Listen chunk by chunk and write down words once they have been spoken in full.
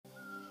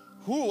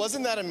Whew,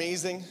 wasn't that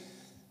amazing?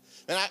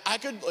 And I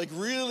could like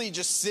really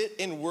just sit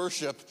in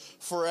worship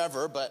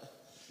forever,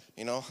 but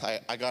you know,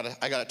 I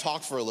gotta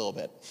talk for a little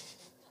bit.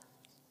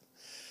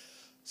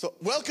 So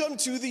welcome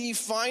to the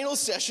final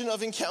session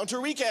of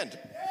Encounter Weekend.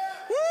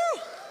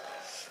 Woo!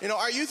 You know,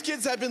 our youth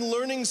kids have been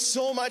learning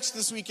so much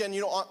this weekend.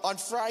 You know, on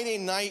Friday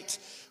night,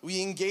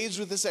 we engaged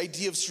with this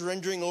idea of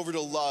surrendering over to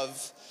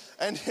love.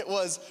 And it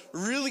was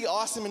really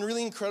awesome and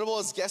really incredible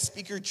as guest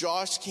speaker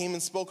Josh came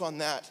and spoke on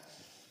that.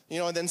 You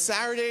know, and then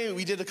Saturday,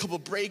 we did a couple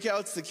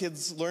breakouts. The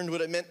kids learned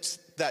what it meant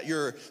that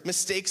your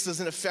mistakes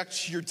doesn't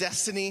affect your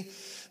destiny.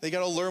 They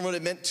got to learn what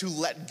it meant to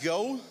let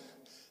go.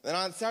 Then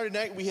on Saturday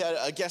night, we had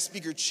a guest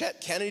speaker,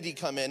 Chet Kennedy,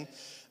 come in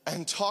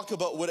and talk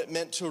about what it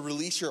meant to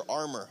release your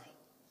armor.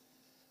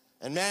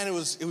 And man, it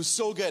was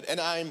so good. And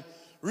I'm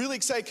really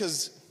excited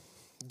because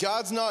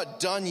God's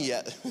not done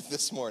yet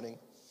this morning.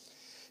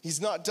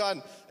 He's not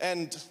done.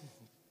 And,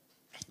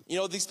 you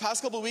know, these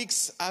past couple of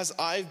weeks, as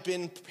I've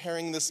been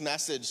preparing this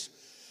message,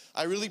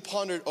 I really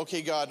pondered,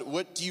 okay, God,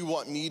 what do you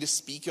want me to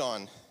speak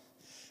on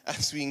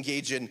as we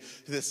engage in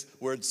this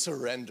word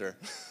surrender?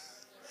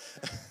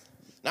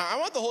 Now, I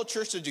want the whole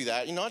church to do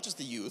that, you know, not just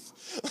the youth.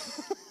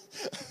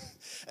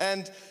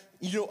 And,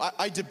 you know,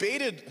 I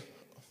debated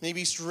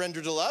maybe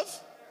surrender to love,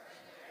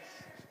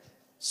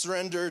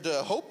 surrender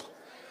to hope,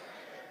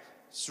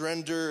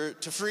 surrender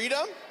to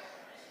freedom.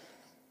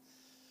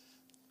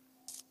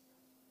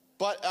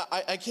 But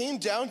I came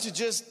down to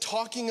just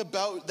talking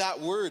about that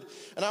word,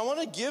 and I want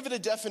to give it a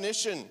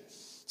definition.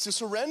 So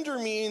surrender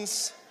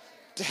means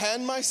to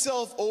hand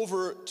myself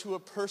over to a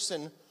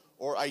person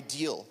or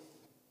ideal.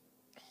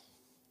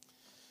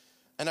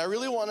 And I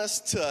really want us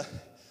to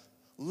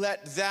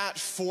let that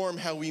form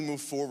how we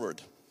move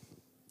forward.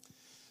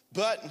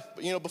 But,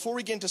 you know, before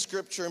we get into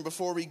scripture and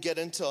before we get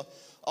into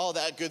all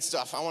that good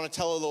stuff, I want to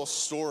tell a little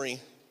story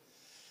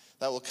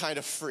that will kind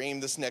of frame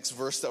this next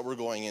verse that we're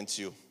going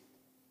into.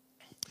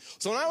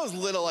 So when I was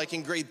little, like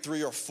in grade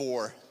 3 or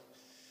 4,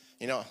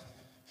 you know,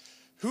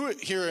 who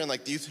here in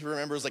like the youth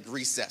remembers like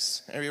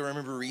recess? Everybody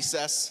remember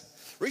recess?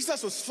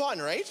 Recess was fun,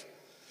 right?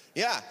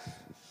 Yeah.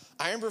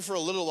 I remember for a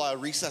little while,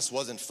 recess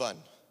wasn't fun.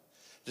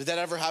 Did that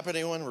ever happen to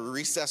anyone where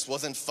recess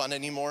wasn't fun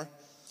anymore?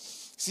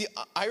 See,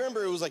 I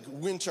remember it was like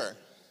winter,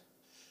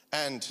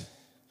 and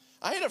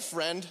I had a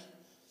friend,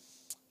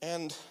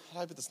 and how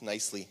do I put this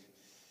nicely?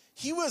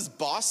 He was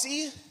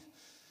bossy,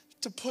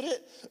 to put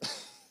it,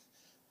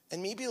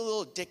 and maybe a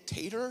little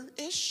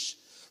dictator-ish.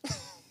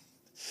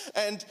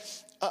 And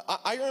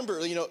I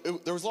remember, you know,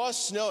 there was a lot of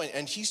snow,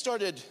 and he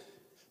started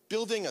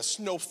building a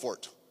snow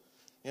fort.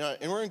 You know,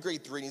 and we're in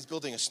grade 3, and he's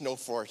building a snow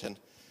fort, and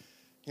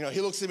you know,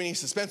 he looks at me and he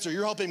says, "Spencer,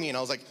 you're helping me." And I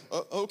was like,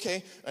 "Oh,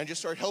 okay." And I just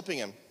started helping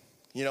him,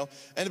 you know.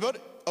 And about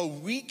a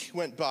week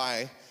went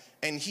by,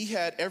 and he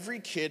had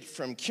every kid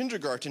from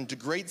kindergarten to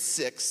grade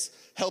 6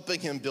 helping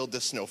him build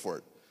this snow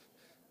fort.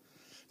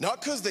 Not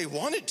because they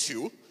wanted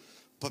to,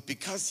 but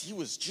because he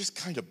was just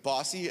kind of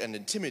bossy and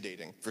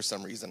intimidating for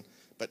some reason.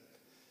 But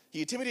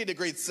he intimidated a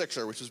grade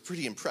 6er, which was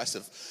pretty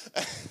impressive.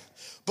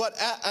 But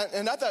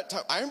at that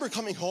time, I remember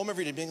coming home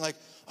every day being like,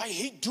 I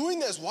hate doing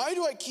this. Why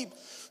do I keep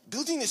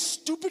building this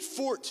stupid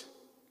fort?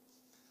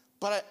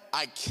 But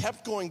I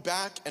kept going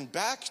back and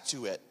back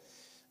to it,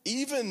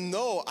 even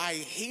though I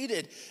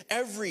hated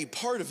every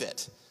part of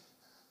it.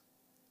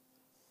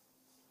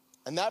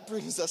 And that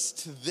brings us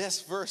to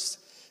this verse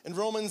in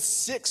Romans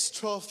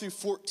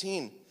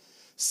 6:12-14.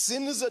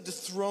 Sin is a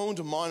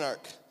dethroned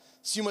monarch,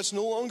 so you must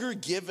no longer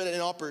give it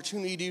an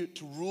opportunity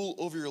to rule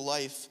over your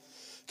life,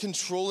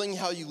 controlling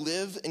how you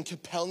live and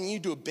compelling you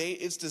to obey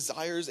its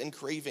desires and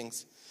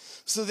cravings.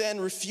 So then,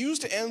 refuse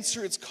to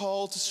answer its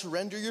call to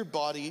surrender your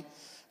body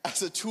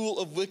as a tool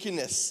of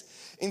wickedness.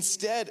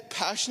 Instead,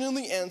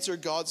 passionately answer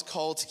God's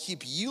call to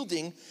keep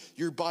yielding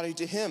your body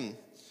to Him.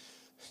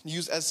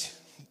 Because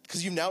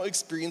you've now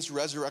experienced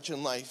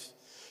resurrection life.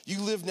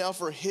 You live now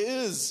for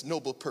His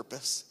noble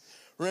purpose.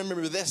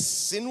 Remember this,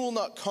 sin will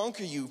not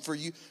conquer you, for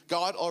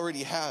God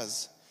already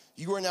has.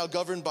 You are now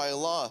governed by a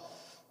law,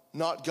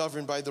 not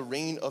governed by the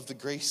reign of the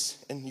grace,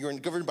 and you are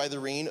governed by the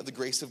reign of the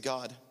grace of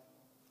God.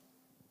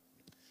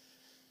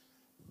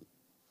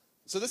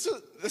 So this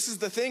is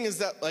the thing, is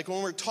that like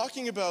when we're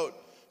talking about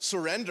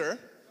surrender,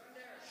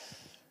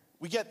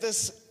 we get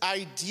this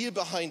idea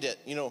behind it.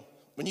 You know,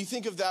 when you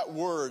think of that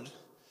word,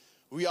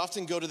 we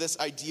often go to this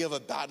idea of a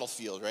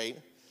battlefield, right?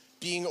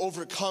 Being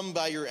overcome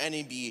by your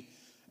enemy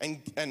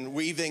and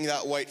waving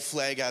that white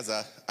flag as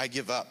a I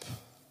give up,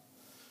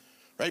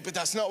 right? But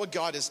that's not what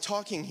God is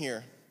talking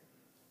here.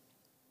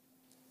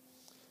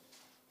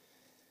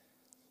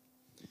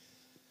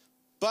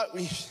 But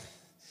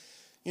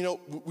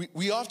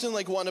we often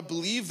like want to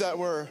believe that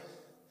we're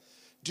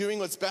doing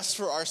what's best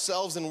for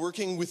ourselves and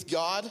working with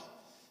God.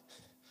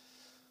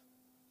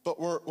 But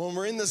when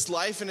we're in this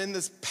life and in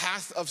this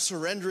path of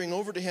surrendering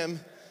over to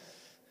Him,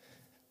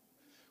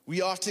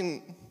 we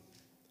often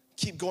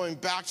keep going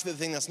back to the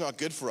thing that's not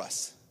good for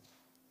us.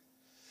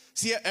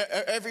 See,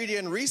 every day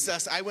in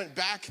recess, I went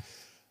back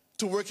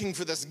to working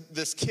for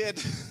this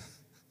kid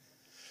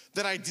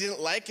that I didn't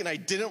like and I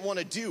didn't want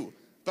to do.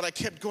 but I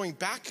kept going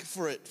back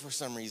for it for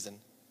some reason.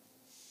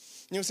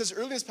 It says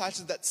earlier in this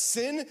passage that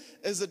sin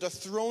is a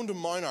dethroned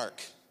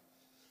monarch.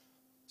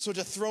 So a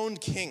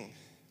dethroned king.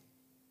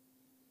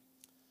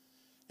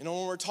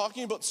 When we're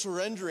talking about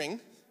surrendering,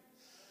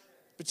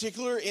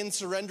 particularly in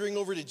surrendering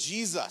over to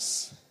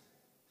Jesus,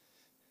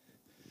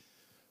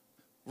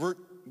 we're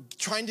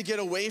trying to get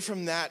away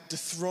from that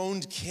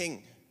dethroned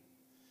king.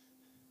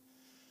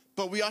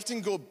 But we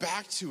often go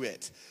back to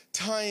it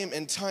time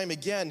and time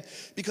again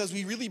because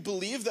we really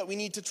believe that we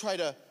need to try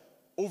to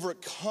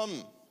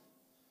overcome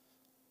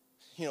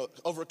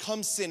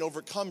sin,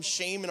 overcome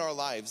shame in our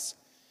lives.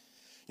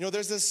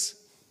 There's this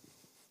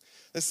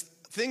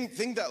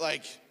thing that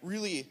like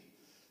really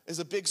is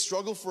a big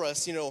struggle for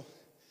us,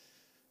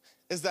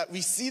 is that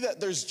we see that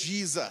there's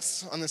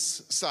Jesus on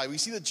this side. We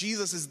see that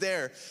Jesus is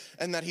there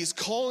and that he's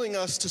calling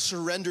us to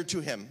surrender to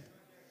him.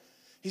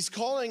 He's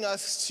calling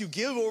us to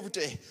give over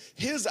to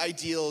his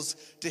ideals,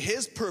 to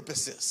his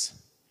purposes.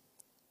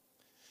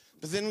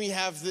 But then we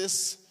have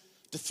this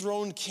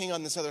dethroned king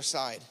on this other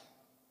side.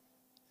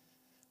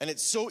 And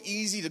it's so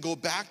easy to go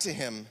back to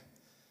him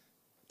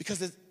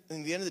because at the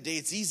end of the day,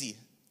 it's easy,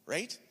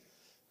 right?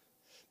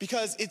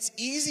 Because it's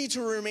easy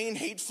to remain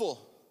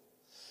hateful.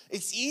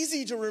 It's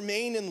easy to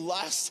remain in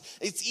lust.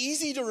 It's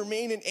easy to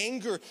remain in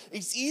anger.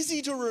 It's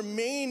easy to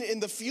remain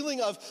in the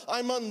feeling of,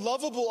 I'm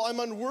unlovable,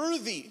 I'm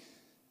unworthy.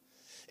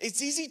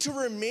 It's easy to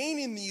remain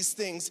in these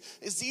things.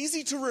 It's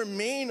easy to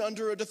remain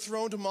under a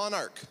dethroned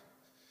monarch.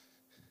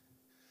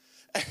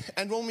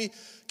 And when we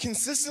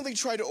consistently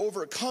try to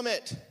overcome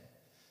it,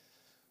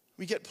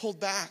 we get pulled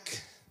back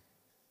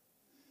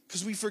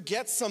because we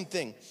forget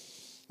something.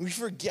 We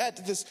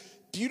forget this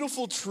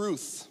beautiful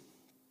truth.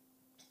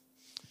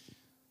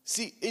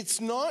 See,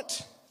 it's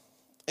not,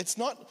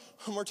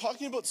 when we're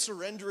talking about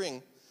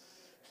surrendering,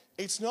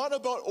 it's not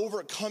about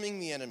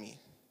overcoming the enemy.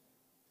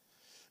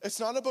 It's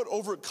not about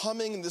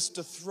overcoming this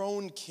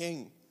dethroned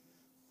king.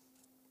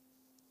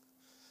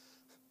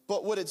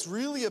 But what it's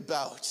really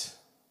about,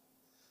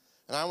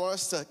 and I want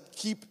us to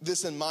keep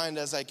this in mind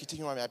as I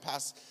continue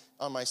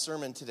on my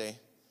sermon today,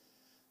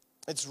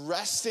 it's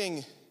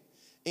resting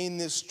in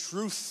this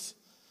truth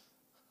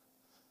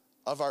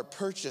of our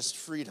purchased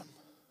freedom.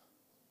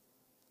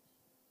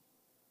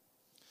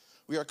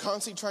 We are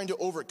constantly trying to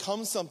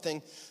overcome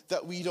something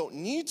that we don't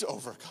need to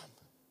overcome.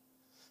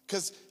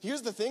 Because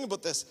here's the thing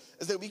about this,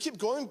 is that we keep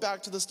going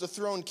back to this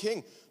dethroned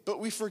king, but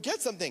we forget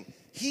something.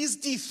 He's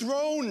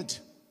dethroned.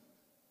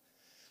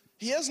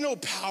 He has no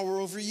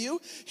power over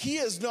you. He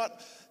does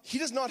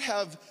not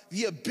have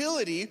the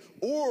ability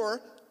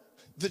or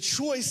the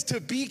choice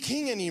to be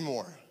king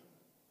anymore.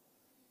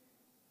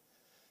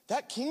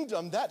 That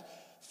kingdom,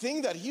 that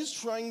thing that he's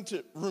trying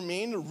to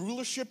remain a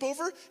rulership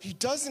over, he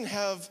doesn't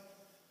have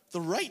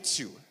the right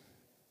to.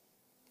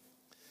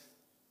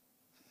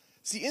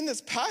 See, in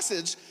this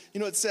passage,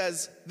 it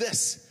says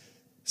this: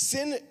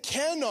 sin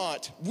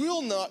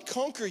will not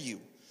conquer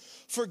you,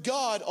 for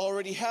God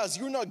already has.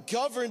 You're not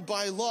governed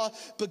by law,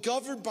 but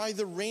governed by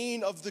the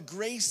reign of the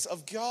grace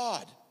of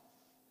God.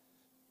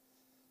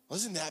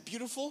 Wasn't that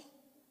beautiful?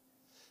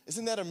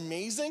 Isn't that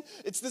amazing?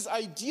 It's this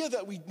idea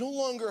that we no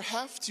longer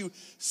have to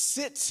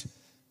sit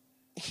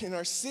in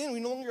our sin. We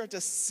no longer have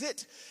to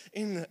sit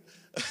in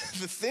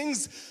the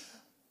things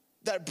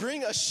that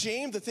bring us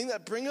shame, the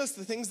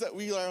things that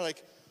we are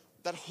like,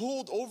 that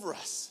hold over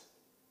us.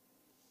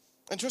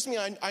 And trust me,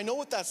 I know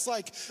what that's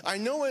like. I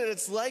know what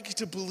it's like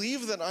to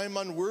believe that I'm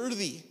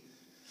unworthy.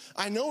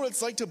 I know what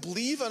it's like to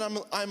believe that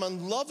I'm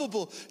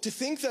unlovable, to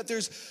think that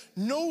there's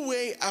no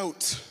way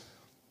out.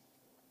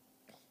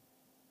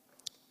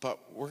 But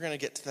we're going to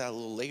get to that a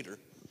little later.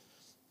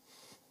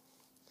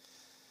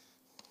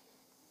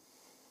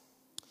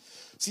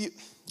 See,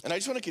 and I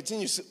just want to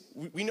continue. So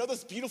we know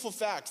this beautiful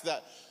fact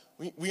that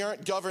we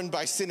aren't governed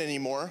by sin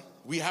anymore.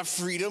 We have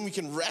freedom. We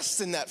can rest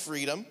in that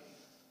freedom.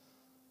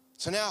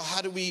 So now,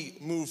 how do we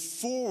move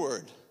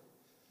forward?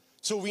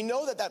 So we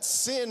know that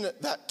sin,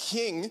 that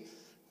king,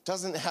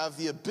 doesn't have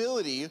the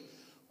ability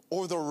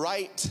or the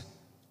right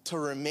to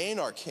remain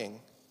our king.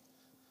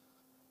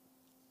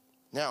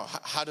 Now,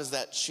 how does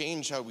that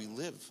change how we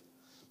live?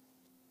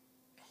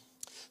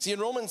 See, in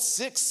Romans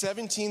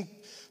 6:17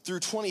 through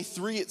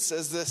 23, it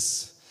says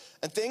this: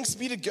 "And thanks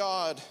be to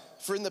God,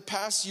 for in the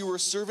past you were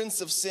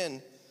servants of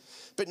sin,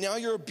 but now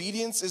your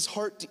obedience is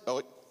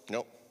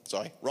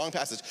wrong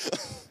passage.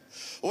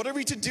 What are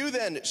we to do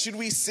then? Should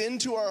we sin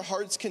to our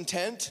heart's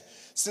content,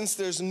 since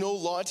there's no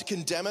law to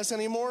condemn us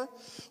anymore?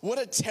 What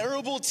a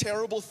terrible,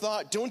 terrible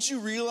thought. Don't you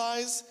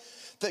realize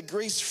that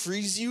grace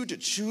frees you to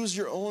choose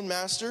your own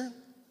master?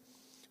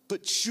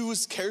 But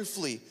choose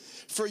carefully,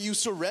 for you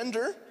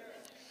surrender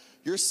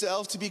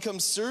yourself to become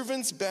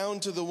servants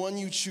bound to the one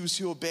you choose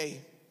to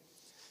obey.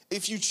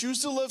 If you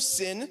choose to love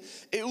sin,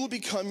 it will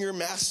become your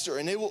master,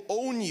 and it will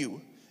own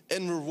you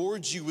and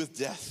reward you with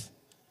death.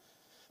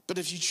 But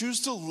if you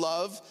choose to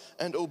love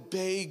and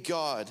obey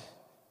God,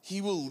 he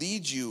will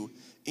lead you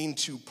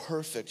into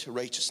perfect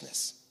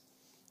righteousness."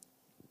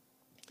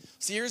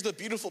 See, here's the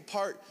beautiful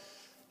part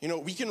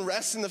We can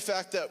rest in the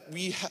fact that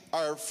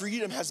our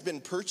freedom has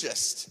been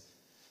purchased.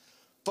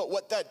 But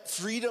what that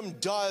freedom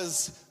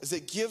does is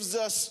it gives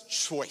us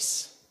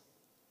choice.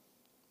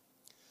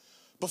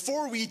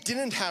 Before we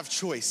didn't have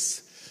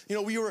choice.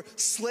 We were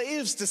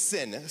slaves to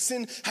sin.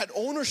 Sin had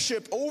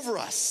ownership over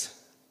us.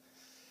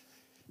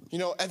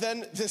 And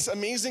then this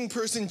amazing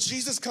person,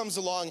 Jesus, comes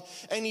along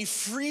and he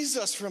frees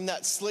us from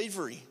that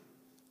slavery.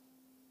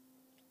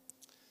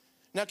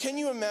 Now, can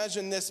you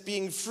imagine this,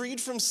 being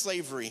freed from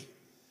slavery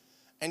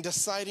and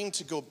deciding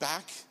to go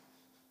back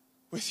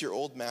with your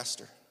old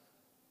master?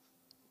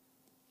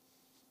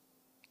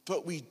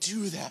 But we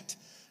do that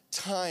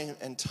time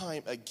and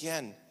time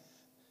again.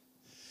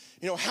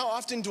 How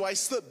often do I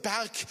slip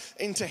back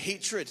into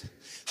hatred?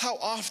 How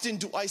often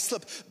do I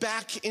slip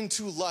back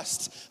into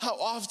lust? How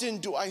often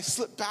do I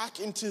slip back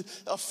into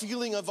a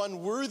feeling of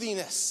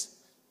unworthiness?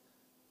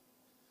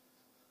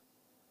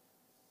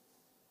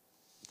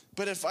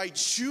 But if I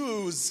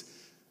choose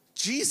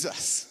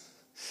Jesus,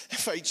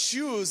 if I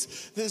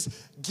choose this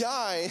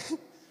guy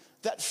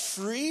that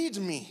freed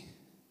me,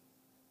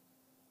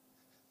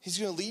 he's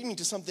going to lead me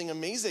to something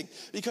amazing,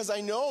 because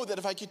I know that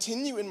if I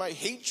continue in my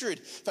hatred,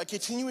 if I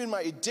continue in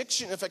my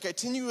addiction, if I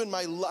continue in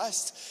my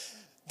lust,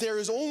 there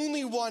is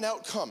only one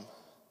outcome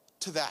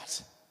to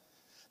that.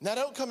 And that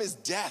outcome is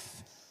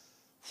death.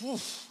 Whew.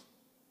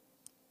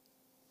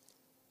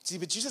 See,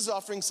 but Jesus is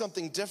offering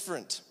something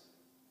different.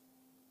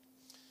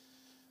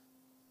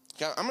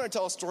 Okay, I'm going to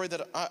tell a story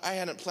that I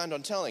hadn't planned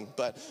on telling,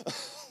 but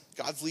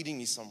God's leading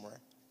me somewhere.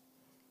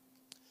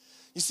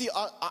 You see,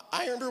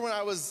 I remember when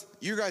I was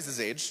your guys'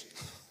 age,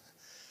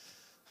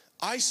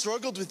 I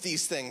struggled with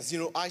these things.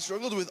 I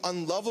struggled with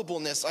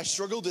unlovableness. I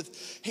struggled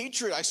with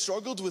hatred. I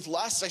struggled with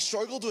lust. I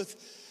struggled with,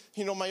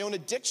 my own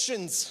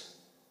addictions.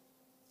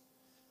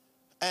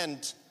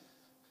 And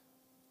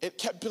it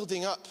kept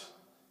building up.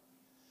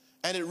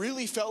 And it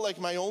really felt like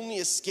my only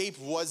escape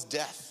was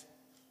death.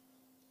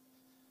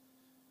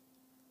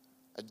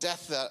 A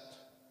death that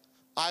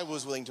I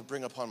was willing to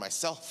bring upon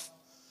myself.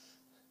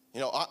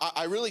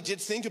 I really did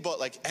think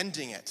about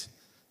ending it.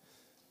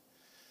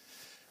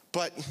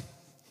 But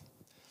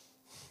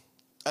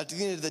at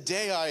the end of the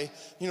day, I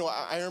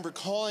remember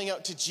calling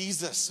out to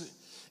Jesus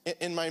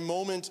in my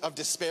moment of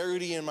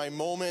disparity, in my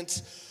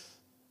moment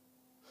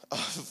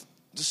of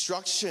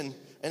destruction,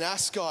 and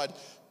ask God,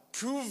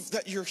 prove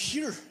that you're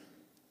here.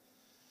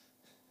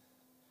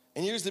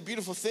 And here's the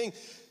beautiful thing,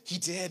 he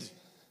did.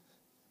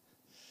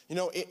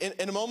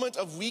 In a moment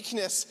of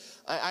weakness,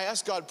 I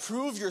asked God,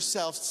 prove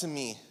yourself to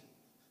me.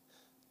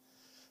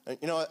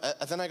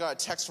 Then I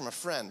got a text from a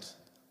friend.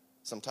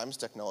 Sometimes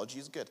technology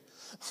is good.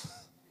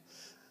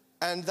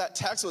 And that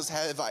text was,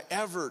 have I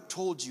ever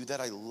told you that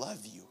I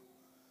love you?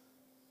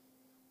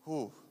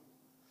 Ooh,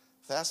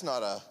 if that's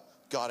not a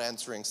God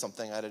answering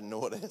something, I didn't know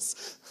what it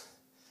is.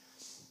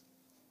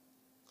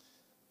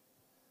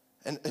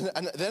 And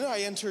then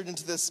I entered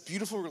into this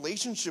beautiful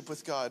relationship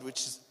with God, which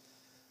is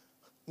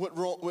what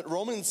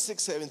Romans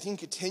 6:17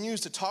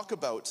 continues to talk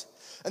about.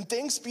 And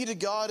thanks be to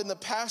God, in the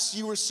past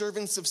you were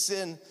servants of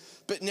sin,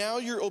 but now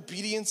your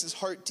obedience is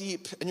heart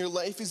deep, and your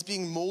life is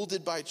being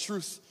molded by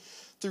truth.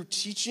 Through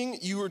teaching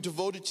you were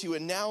devoted to,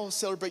 and now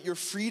celebrate your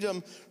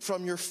freedom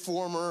from your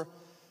former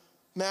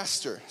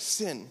master,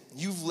 sin.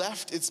 You've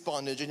left its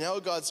bondage, and now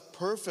God's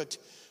perfect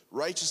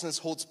righteousness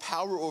holds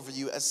power over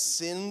you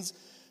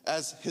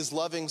as his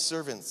loving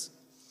servants.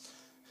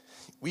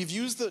 We've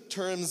used the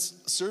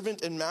terms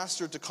servant and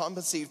master to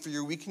compensate for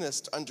your weakness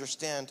to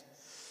understand.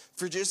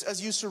 For just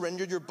as you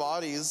surrendered your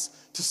bodies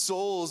to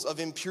souls of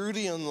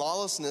impurity and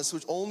lawlessness,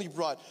 which only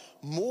brought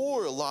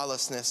more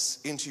lawlessness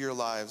into your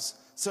lives,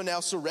 so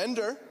now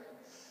surrender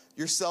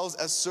yourselves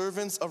as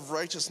servants of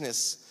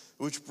righteousness,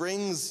 which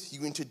brings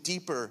you into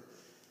deeper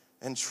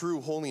and true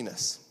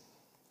holiness.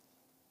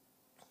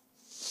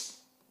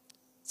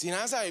 See, and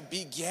as I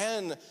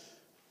began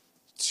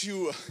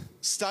to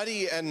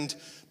study and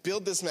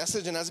build this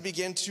message, and as I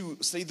began to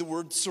study the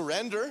word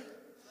surrender,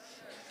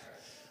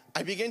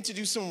 I began to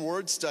do some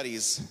word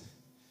studies,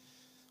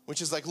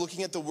 which is like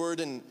looking at the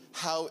word and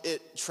how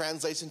it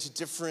translates into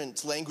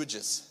different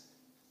languages.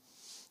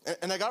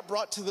 And I got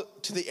brought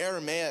to the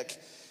Aramaic,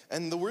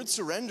 and the word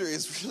surrender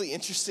is really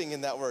interesting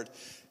in that word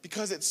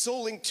because it's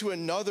so linked to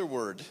another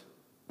word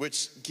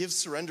which gives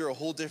surrender a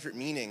whole different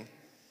meaning,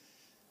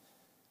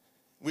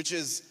 which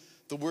is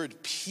the word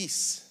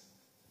peace.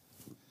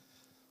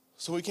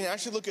 So we can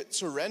actually look at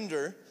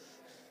surrender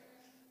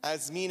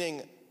as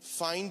meaning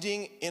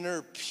finding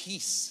inner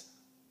peace.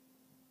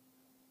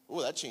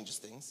 Oh, that changes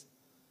things.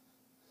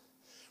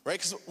 Right?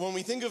 Because when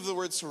we think of the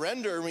word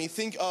surrender, when we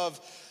think of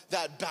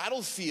that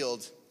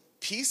battlefield,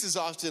 peace is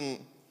often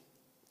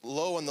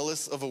low on the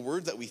list of a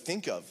word that we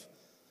think of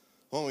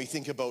when we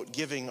think about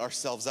giving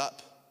ourselves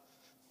up.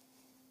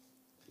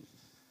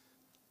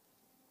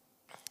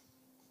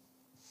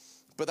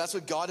 But that's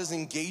what God is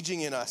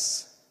engaging in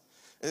us.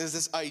 It is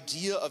this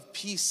idea of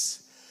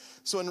peace.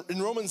 So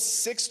in Romans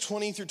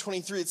 6:20 through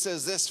 23, it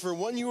says this: For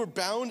when you were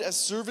bound as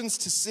servants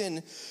to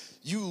sin,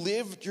 you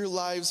lived your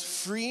lives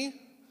free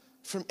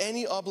from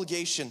any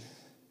obligation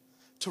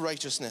to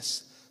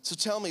righteousness. So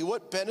tell me,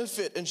 what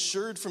benefit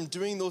ensured from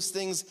doing those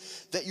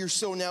things that you're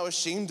so now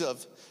ashamed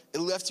of? It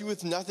left you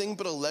with nothing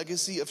but a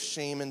legacy of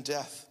shame and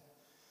death.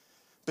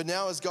 But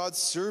now as God's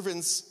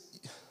servants,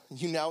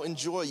 you now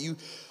enjoy. You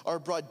are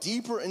brought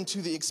deeper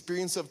into the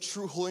experience of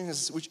true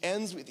holiness, which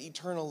ends with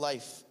eternal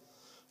life.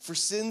 For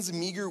sin's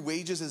meager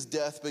wages is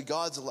death, but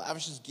God's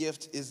lavish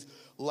gift is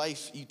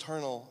life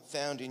eternal,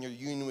 found in your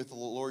union with the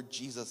Lord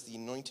Jesus, the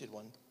Anointed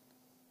One.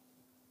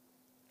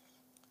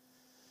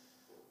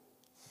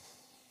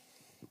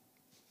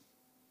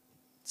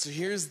 So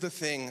here's the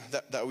thing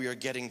that we are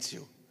getting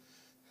to.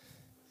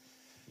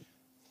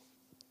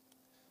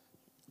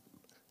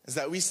 Is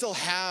that we still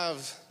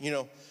have,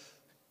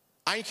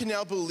 I can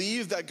now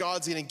believe that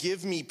God's going to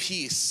give me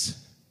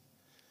peace,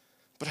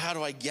 but how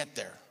do I get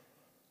there?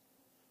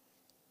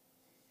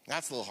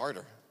 That's a little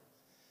harder.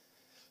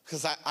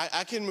 Because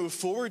I can move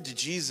forward to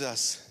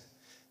Jesus,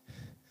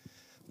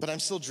 but I'm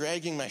still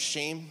dragging my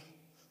shame.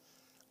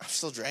 I'm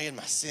still dragging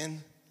my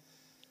sin.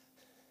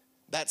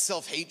 That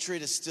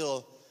self-hatred is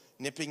still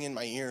nipping in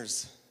my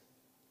ears.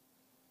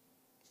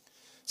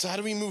 So how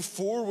do we move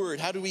forward?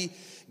 How do we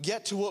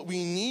get to what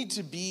we need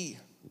to be?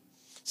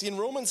 See, in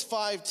Romans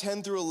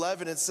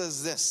 5:10-11, it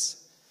says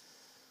this: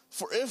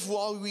 For if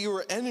while we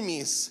were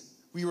enemies,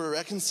 we were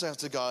reconciled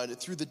to God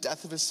through the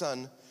death of his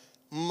Son,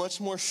 much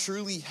more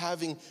surely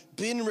having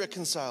been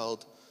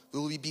reconciled,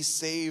 will we be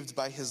saved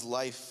by his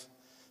life.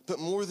 But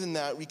more than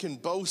that, we can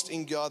boast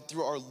in God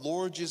through our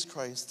Lord Jesus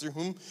Christ, through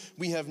whom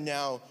we have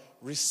now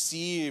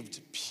received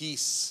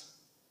peace.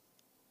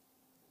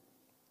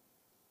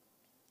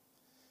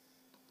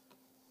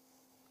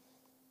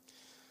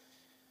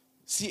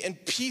 See,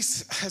 and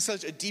peace has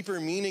such a deeper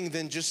meaning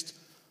than just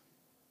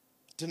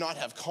to not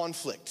have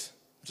conflict,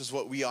 which is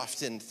what we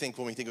often think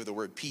when we think of the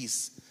word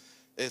peace,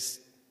 is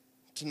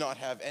to not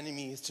have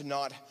enemies, to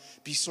not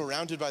be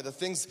surrounded by the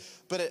things,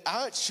 but it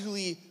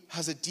actually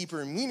has a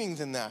deeper meaning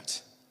than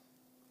that.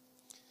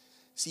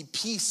 See,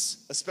 peace,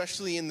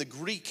 especially in the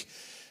Greek,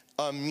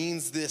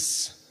 means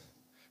this: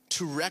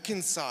 to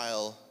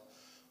reconcile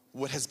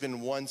what has been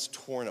once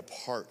torn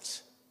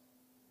apart.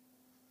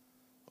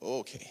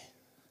 Okay.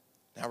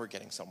 Now we're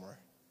getting somewhere.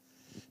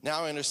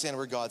 Now I understand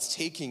where God's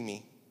taking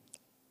me.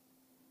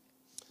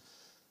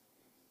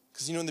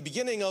 Because, in the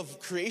beginning of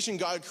creation,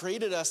 God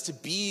created us to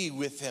be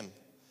with him.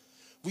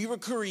 We were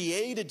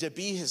created to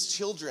be his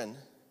children.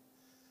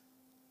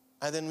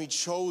 And then we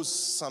chose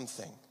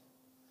something.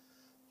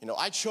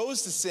 I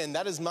chose to sin.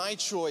 That is my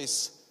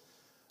choice.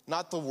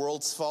 Not the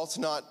world's fault,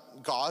 not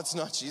God's,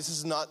 not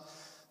Jesus', not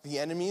the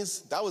enemy's.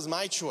 That was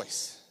my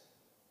choice.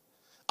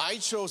 I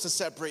chose to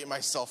separate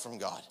myself from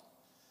God.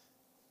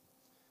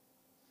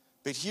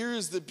 But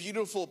here's the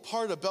beautiful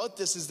part about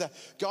this, is that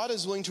God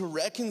is willing to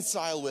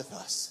reconcile with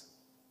us.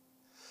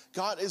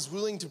 God is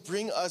willing to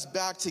bring us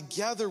back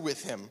together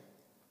with him.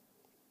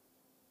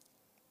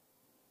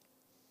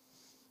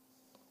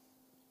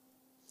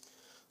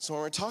 So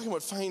when we're talking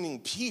about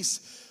finding peace,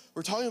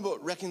 we're talking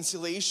about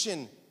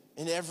reconciliation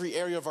in every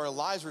area of our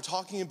lives. We're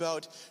talking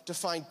about to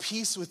find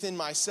peace within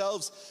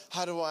myself.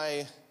 How do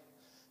I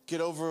get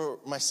over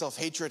my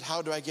self-hatred?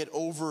 How do I get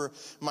over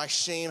my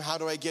shame? How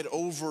do I get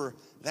over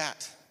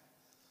that?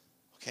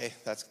 Okay,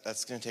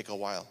 that's going to take a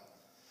while.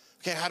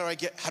 Okay, how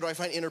do I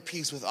find inner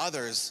peace with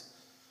others?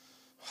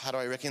 How do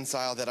I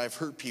reconcile that I've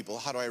hurt people?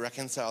 How do I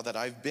reconcile that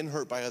I've been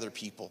hurt by other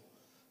people?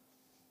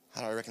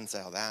 How do I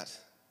reconcile that?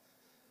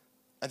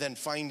 And then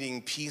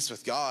finding peace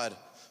with God.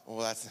 Well,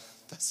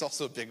 that's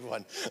also a big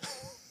one.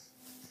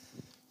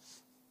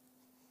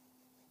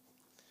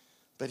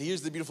 But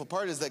here's the beautiful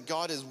part, is that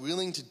God is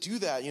willing to do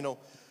that.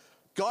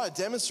 God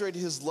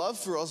demonstrated his love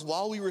for us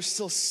while we were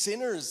still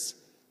sinners.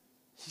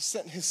 He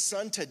sent his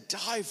Son to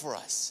die for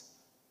us.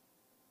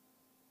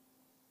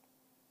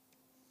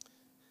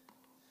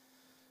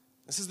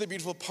 This is the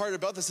beautiful part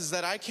about this, is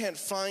that I can't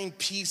find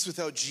peace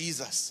without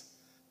Jesus.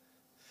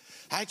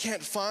 I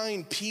can't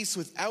find peace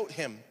without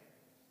him.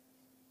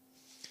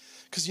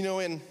 Because,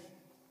 in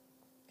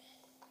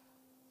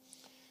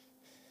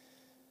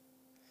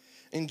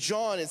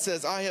John it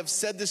says, I have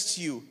said this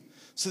to you,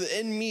 so that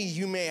in me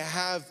you may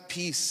have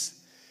peace.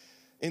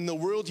 In the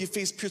world you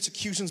face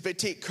persecutions, but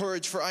take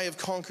courage, for I have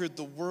conquered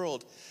the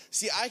world.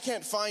 See, I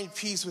can't find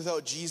peace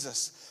without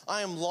Jesus.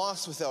 I am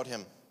lost without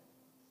him.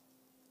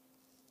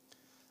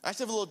 I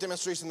actually have a little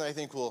demonstration that I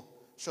think will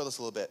show this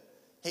a little bit.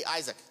 Hey,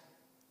 Isaac,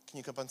 can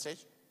you come up on stage?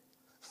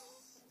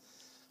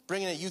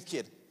 Bring in a youth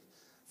kid.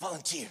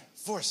 Volunteer,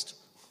 forced.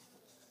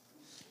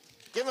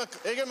 Give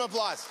him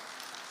applause.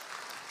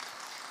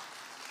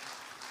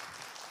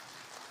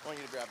 I want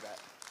you to grab that.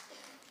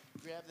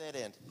 Grab that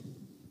end.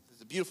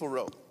 There's a beautiful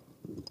row.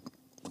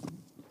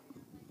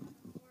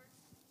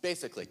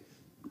 Basically.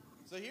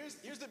 So here's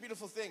the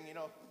beautiful thing,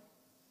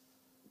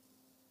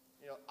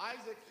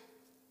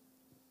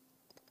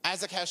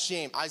 Isaac has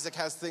shame. Isaac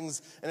has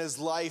things in his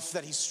life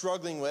that he's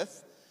struggling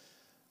with.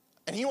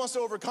 And he wants to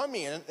overcome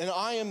me. And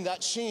I am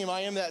that shame.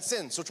 I am that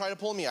sin. So try to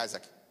pull me,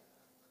 Isaac.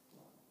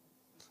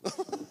 This is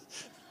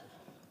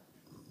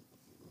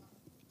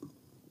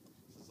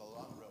a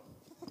long road.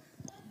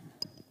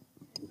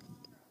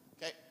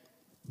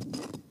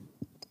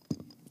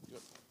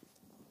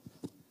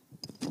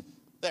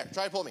 There,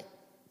 try to pull me.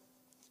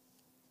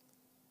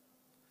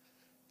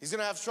 He's going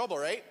to have trouble,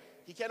 right?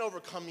 He can't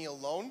overcome me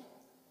alone.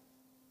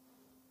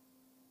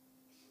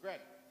 Greg.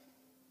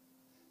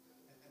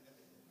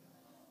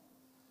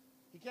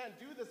 He can't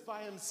do this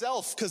by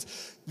himself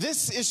because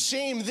this is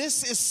shame,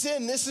 this is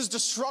sin, this is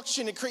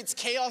destruction. It creates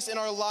chaos in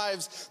our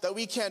lives that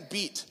we can't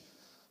beat.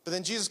 But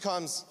then Jesus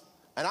comes,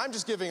 and I'm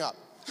just giving up.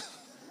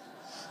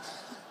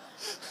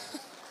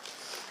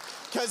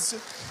 Because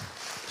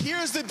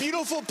here's the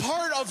beautiful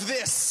part of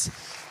this,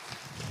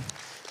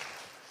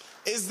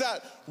 is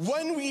that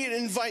when we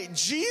invite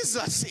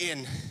Jesus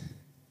in,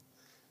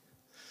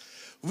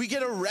 we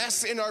get a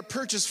rest in our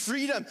purchased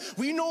freedom.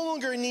 We no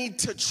longer need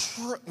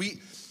to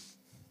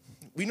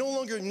we no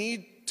longer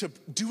need to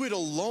do it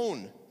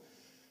alone.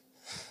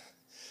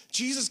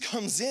 Jesus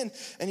comes in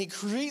and he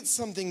creates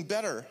something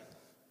better.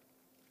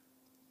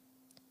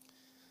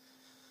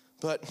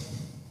 But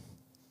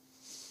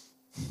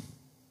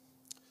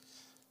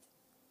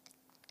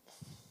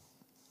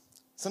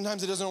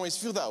sometimes it doesn't always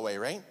feel that way,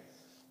 right?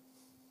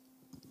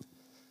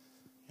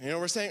 You know,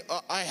 we're saying,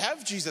 I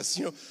have Jesus.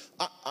 You know,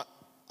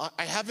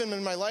 I have him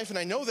in my life and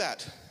I know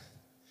that.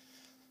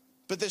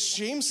 But the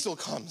shame still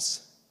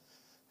comes.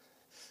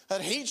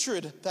 That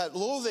hatred, that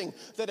loathing,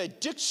 that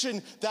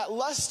addiction, that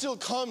lust still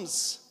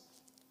comes.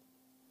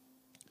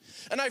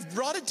 And I've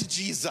brought it to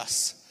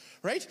Jesus,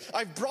 right?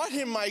 I've brought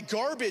him my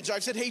garbage.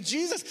 I've said, hey,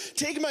 Jesus,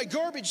 take my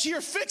garbage here,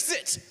 fix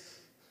it.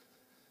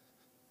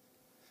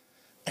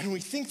 And we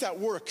think that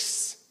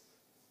works.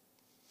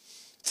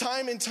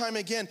 Time and time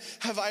again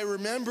have I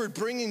remembered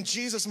bringing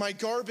Jesus my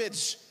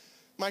garbage,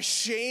 my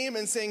shame,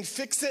 and saying,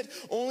 fix it,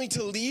 only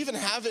to leave and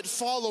have it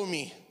follow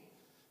me.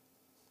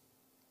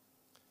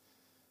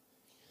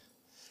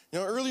 You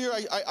know, earlier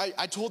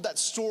I told that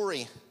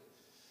story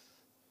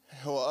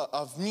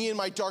of me in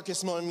my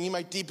darkest moment, me in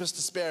my deepest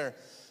despair,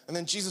 and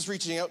then Jesus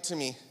reaching out to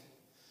me.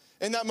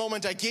 In that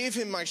moment, I gave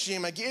him my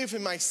shame, I gave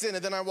him my sin,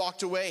 and then I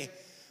walked away,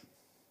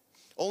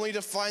 only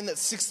to find that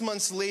 6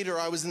 months later,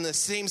 I was in the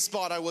same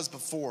spot I was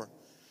before,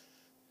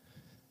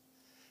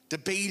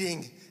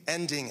 debating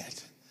ending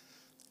it.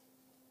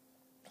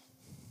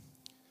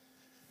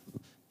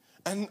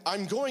 And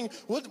I'm going,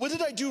 what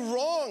did I do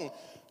wrong?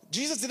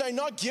 Jesus, did I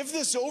not give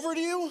this over to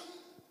you?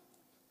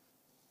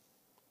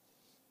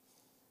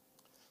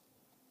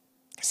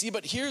 See,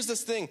 but here's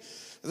this thing.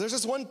 There's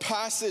this one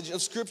passage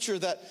of scripture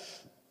that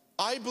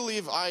I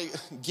believe I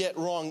got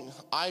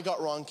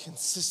wrong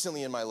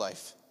consistently in my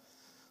life,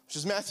 which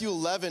is Matthew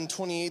 11,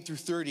 28 through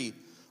 30.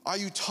 Are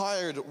you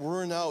tired,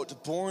 worn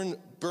out,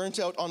 burnt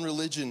out on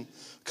religion?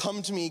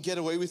 Come to me, get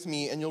away with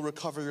me, and you'll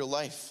recover your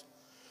life.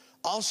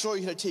 I'll show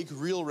you how to take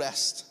real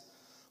rest.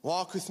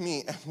 Walk with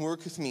me and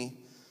work with me.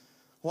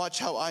 Watch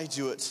how I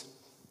do it.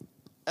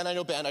 And I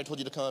know, Ben, I told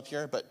you to come up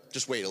here, but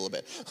just wait a little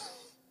bit.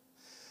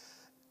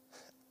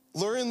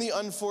 Learn the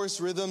unforced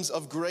rhythms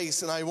of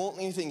grace, and I won't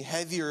lay anything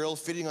heavy or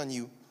ill-fitting on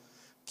you.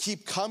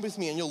 Come with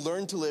me, and you'll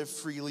learn to live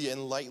freely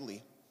and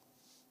lightly.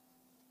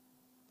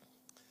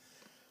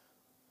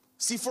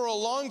 See, for a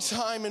long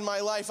time in my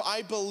life,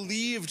 I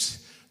believed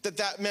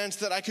that meant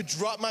that I could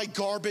drop my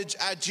garbage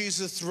at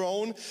Jesus'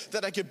 throne,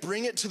 that I could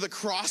bring it to the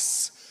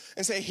cross,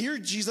 and say, here,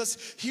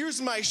 Jesus,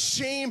 here's my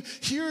shame.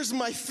 Here's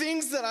my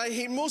things that I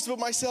hate most about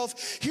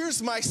myself.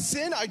 Here's my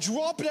sin. I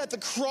drop it at the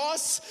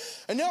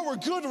cross, and now we're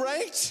good,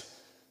 right?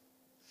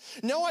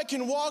 Now I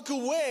can walk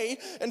away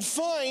and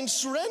find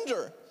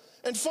surrender,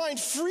 and find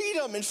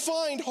freedom, and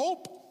find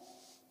hope.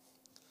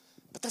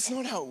 But that's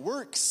not how it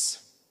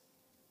works.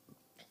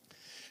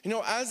 You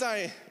know, as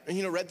I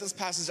read this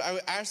passage,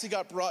 I actually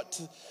got brought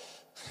to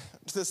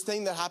this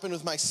thing that happened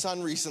with my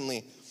son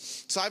recently.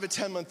 So I have a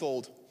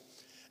 10-month-old.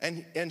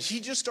 And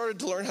he just started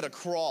to learn how to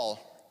crawl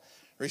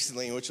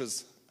recently, which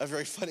was a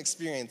very fun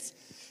experience.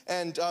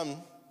 And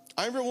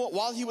I remember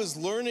while he was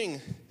learning,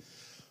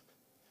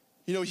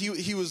 you know,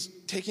 he was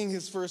taking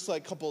his first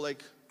couple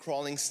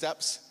crawling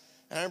steps.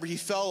 And I remember he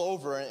fell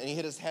over and he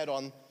hit his head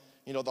on,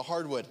 the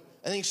hardwood.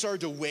 And then he started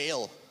to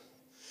wail,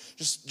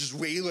 just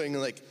wailing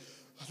like,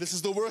 this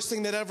is the worst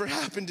thing that ever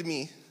happened to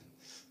me.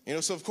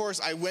 So of course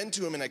I went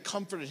to him and I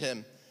comforted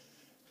him.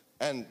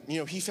 And,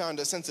 he found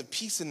a sense of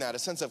peace in that, a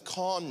sense of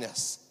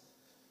calmness.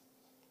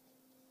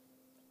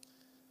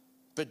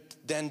 But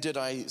then did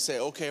I say,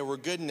 okay, we're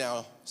good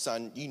now,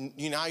 son.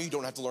 Now you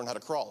don't have to learn how to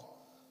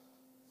crawl.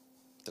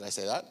 Did I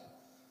say that?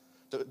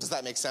 Does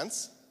that make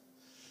sense?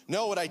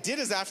 No, what I did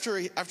is after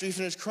he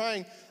finished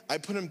crying, I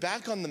put him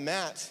back on the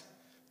mat,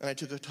 and I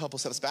took a couple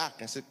steps back.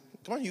 And I said,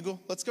 come on, Hugo,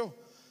 let's go.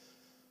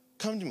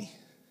 Come to me.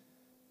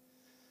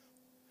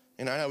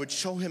 And I would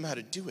show him how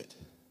to do it.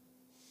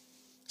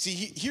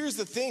 See, here's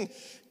the thing,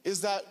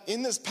 is that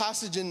in this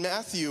passage in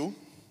Matthew,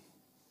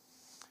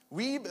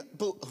 we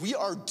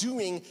are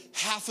doing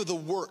half of the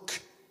work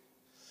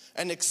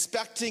and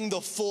expecting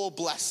the full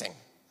blessing.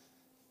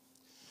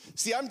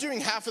 See, I'm doing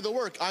half of the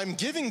work. I'm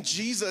giving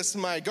Jesus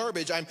my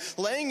garbage. I'm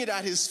laying it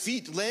at his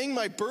feet, laying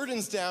my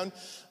burdens down.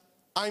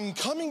 I'm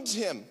coming to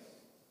him.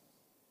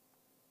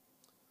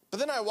 But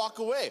then I walk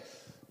away.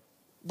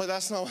 But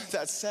that's not what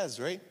that says,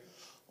 right?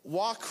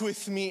 walk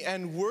with me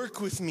and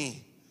work with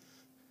me.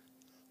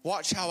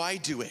 Watch how I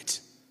do it.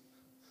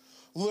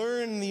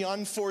 Learn the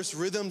unforced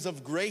rhythms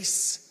of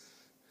grace.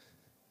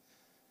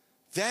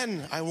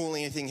 Then I won't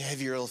lay anything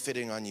heavier or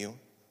fitting on you.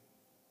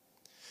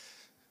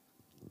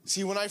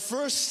 See, when I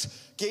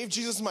first gave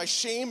Jesus my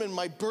shame and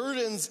my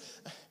burdens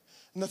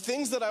and the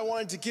things that I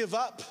wanted to give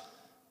up,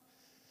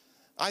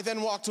 I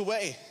then walked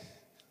away.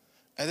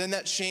 And then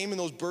that shame and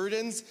those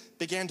burdens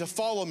began to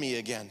follow me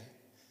again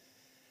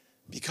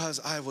because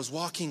I was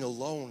walking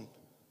alone.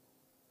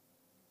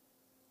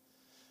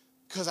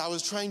 Because I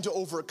was trying to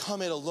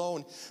overcome it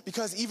alone.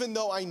 Because even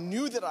though I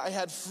knew that I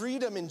had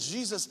freedom in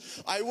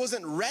Jesus, I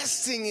wasn't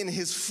resting in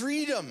his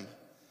freedom.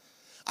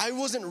 I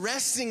wasn't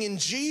resting in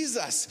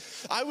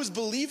Jesus. I was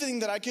believing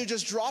that I could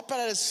just drop it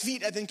at his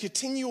feet and then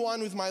continue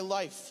on with my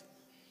life.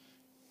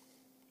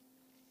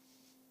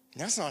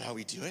 And that's not how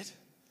we do it.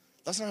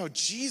 That's not how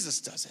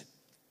Jesus does it.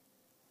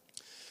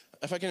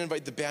 If I can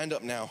invite the band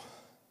up now.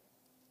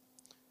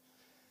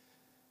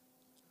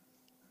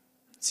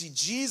 See,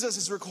 Jesus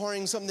is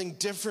requiring something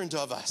different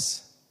of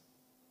us.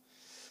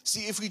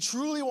 See, if we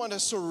truly want to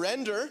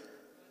surrender,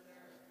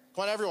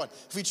 come on everyone,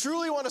 if we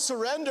truly want to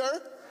surrender,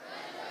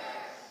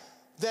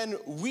 then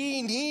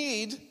we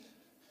need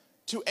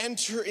to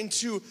enter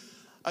into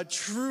a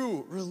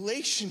true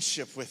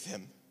relationship with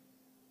him.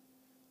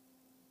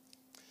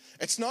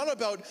 It's not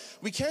about,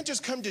 we can't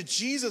just come to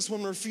Jesus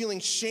when we're feeling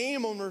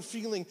shame, when we're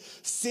feeling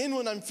sin,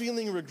 when I'm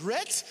feeling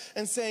regret,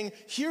 and saying,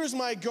 here's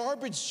my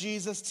garbage,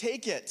 Jesus,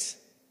 take it.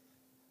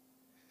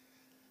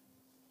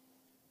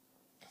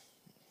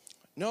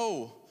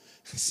 No.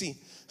 See,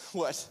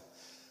 what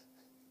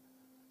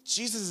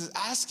Jesus is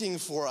asking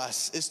for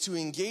us is to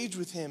engage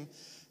with him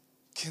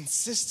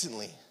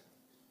consistently.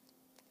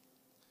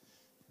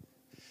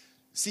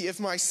 See, if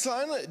my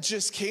son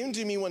just came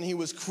to me when he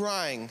was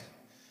crying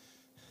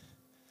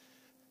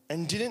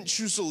and didn't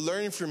choose to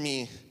learn from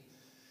me,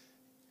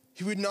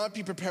 he would not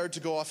be prepared to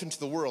go off into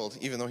the world,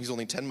 even though he's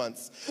only 10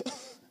 months.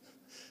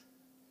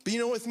 But you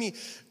know, with me,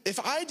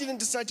 if I didn't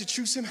decide to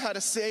choose him how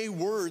to say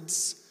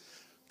words,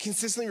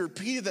 consistently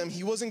repeated them,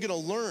 he wasn't going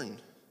to learn.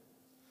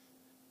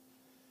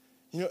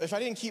 You know, if I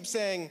didn't keep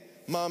saying,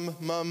 mom,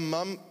 mom,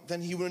 mom,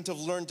 then he wouldn't have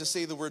learned to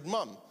say the word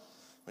mom,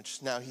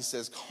 which now he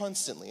says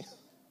constantly.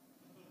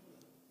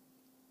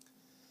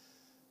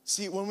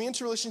 See, when we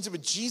enter a relationship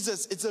with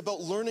Jesus, it's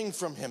about learning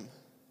from him.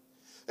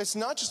 It's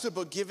not just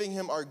about giving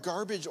him our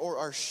garbage or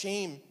our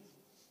shame.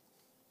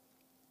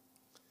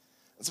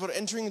 It's about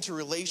entering into a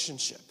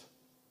relationship.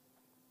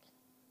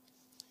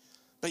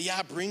 But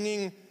yeah,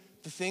 bringing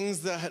the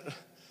things that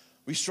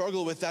we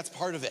struggle with, that's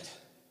part of it.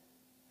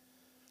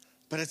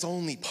 But it's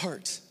only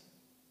part.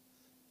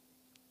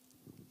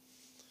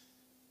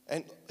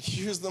 And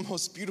here's the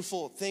most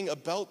beautiful thing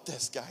about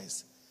this,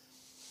 guys,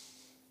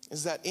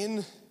 is that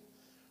in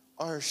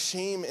our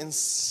shame and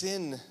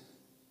sin,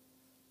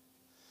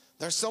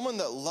 there's someone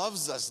that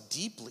loves us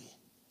deeply.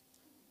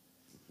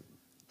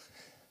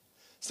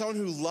 Someone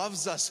who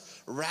loves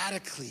us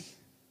radically.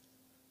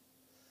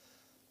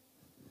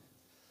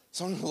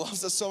 Someone who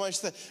loves us so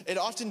much that it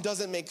often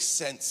doesn't make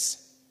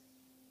sense.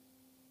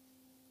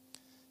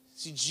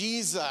 See,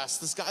 Jesus,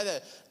 this guy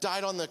that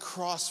died on the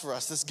cross for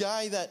us, this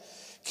guy that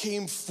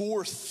came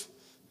forth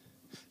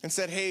and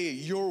said, hey,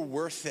 you're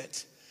worth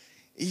it.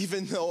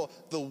 Even though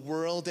the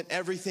world and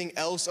everything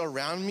else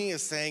around me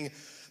is saying,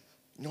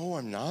 no,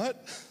 I'm not.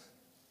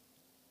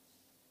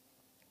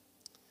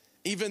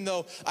 Even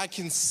though I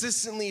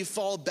consistently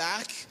fall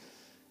back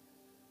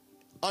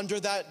under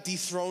that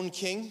dethroned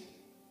king.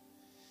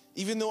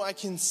 Even though I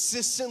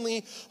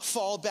consistently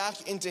fall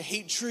back into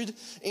hatred,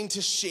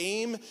 into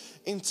shame,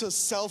 into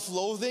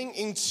self-loathing,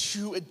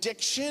 into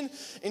addiction,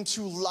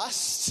 into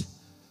lust,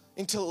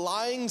 into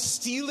lying,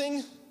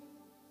 stealing,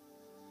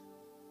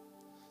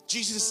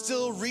 Jesus is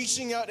still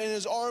reaching out and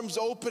his arms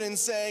open and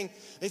saying,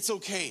 it's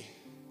okay.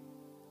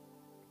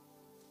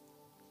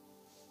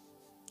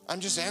 I'm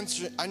just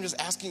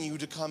asking you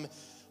to come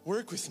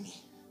work with me.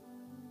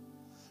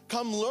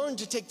 Come learn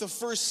to take the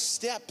first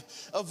step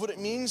of what it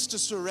means to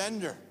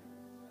surrender.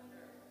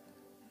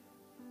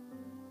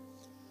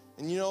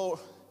 And you know,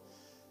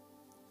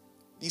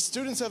 these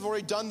students have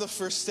already done the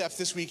first step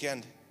this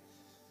weekend,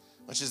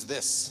 which is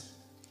this.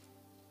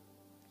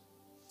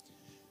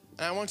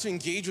 And I want to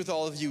engage with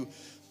all of you.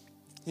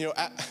 You know,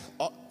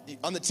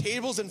 on the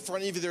tables in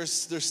front of you,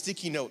 there's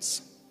sticky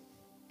notes.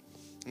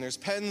 And there's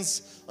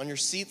pens on your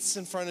seats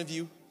in front of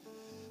you.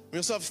 We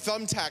also have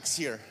thumbtacks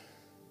here.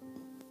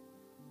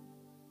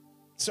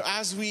 So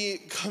as we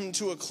come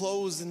to a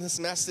close in this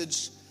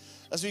message,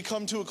 as we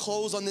come to a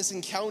close on this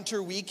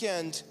encounter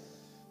weekend,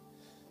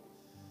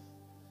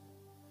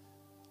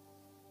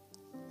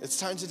 it's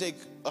time to take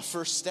a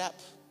first step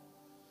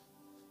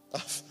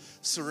of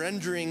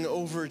surrendering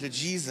over to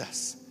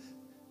Jesus.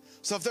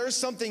 So if there's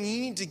something you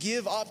need to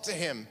give up to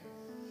him,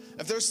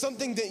 if there's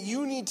something that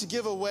you need to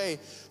give away,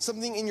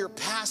 something in your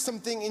past,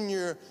 something in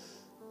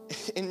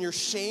your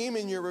shame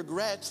and your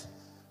regret,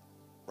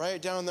 write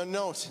it down on the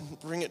note and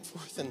bring it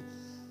forth and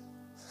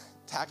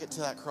tack it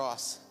to that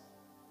cross.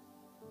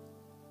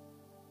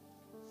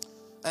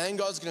 And then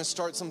God's going to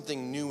start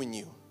something new in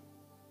you.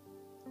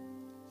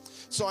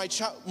 So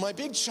my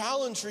big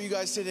challenge for you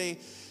guys today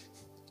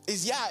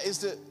is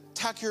to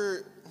tack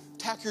your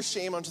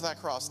shame onto that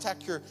cross.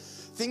 Tack your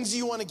things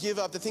you want to give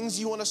up, the things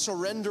you want to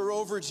surrender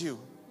over to.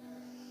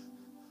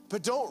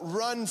 But don't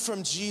run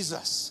from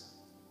Jesus.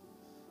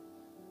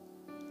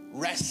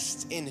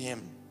 Rest in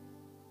him.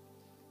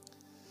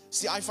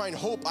 See, I find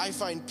hope, I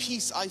find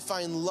peace, I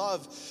find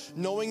love,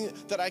 knowing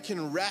that I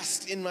can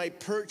rest in my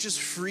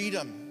purchased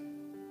freedom.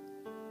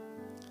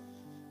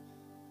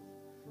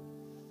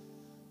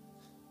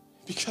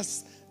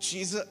 Because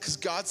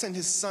God sent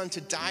his son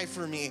to die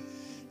for me,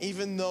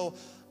 even though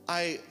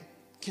I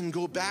can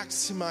go back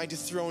to my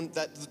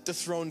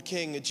dethroned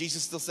king. And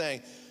Jesus is still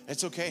saying,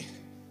 it's okay.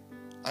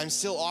 I'm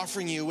still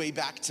offering you a way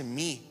back to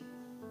me,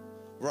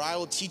 where I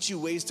will teach you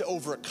ways to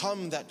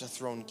overcome that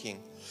dethroned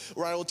king,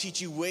 where I will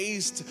teach you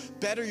ways to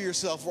better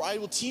yourself, where I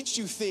will teach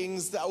you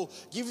things that will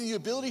give you the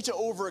ability to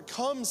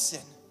overcome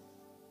sin.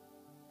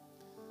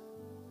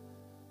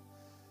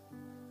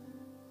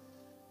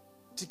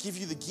 To give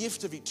you the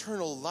gift of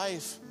eternal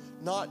life,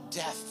 not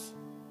death.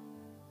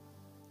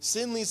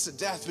 Sin leads to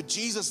death, but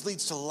Jesus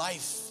leads to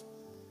life.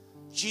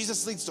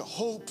 Jesus leads to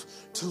hope,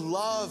 to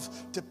love,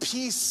 to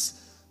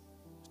peace,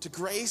 to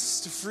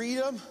grace, to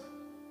freedom.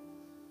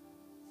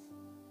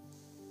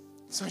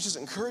 So I just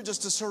encourage us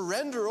to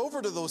surrender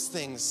over to those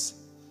things.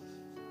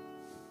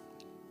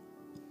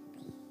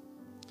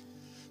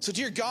 So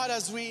dear God,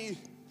 as we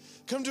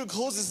come to a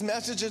close this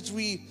message, as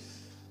we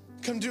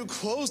come to a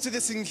close to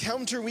this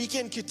encounter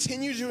weekend,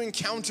 continue to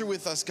encounter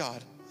with us,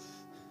 God.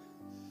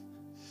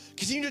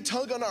 Continue to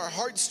tug on our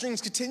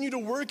heartstrings, continue to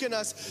work in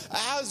us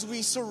as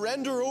we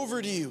surrender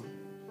over to you.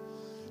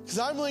 Because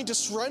I'm willing to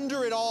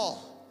surrender it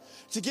all,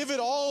 to give it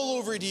all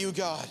over to you,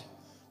 God.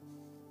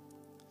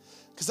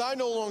 Because I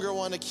no longer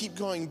want to keep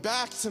going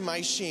back to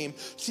my shame,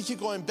 to keep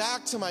going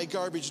back to my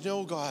garbage.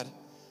 No, God.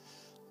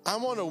 I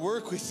want to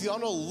work with you. I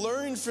want to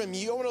learn from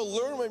you. I want to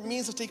learn what it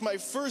means to take my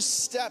first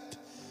step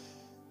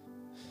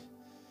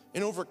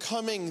in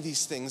overcoming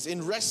these things,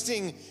 in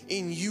resting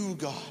in you,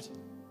 God.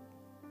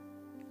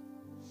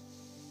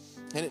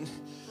 And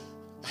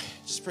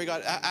just pray,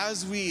 God,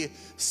 as we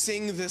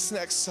sing this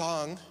next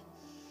song,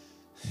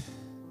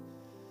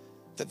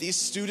 that these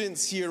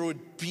students here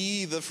would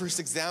be the first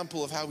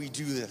example of how we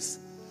do this,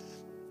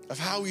 of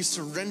how we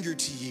surrender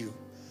to you,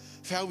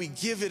 of how we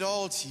give it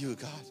all to you,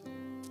 God.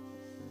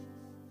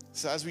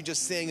 So as we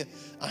just sing,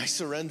 I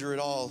surrender it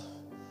all,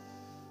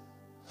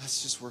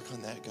 let's just work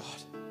on that, God.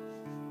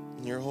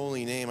 In your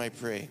holy name I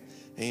pray,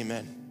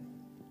 amen.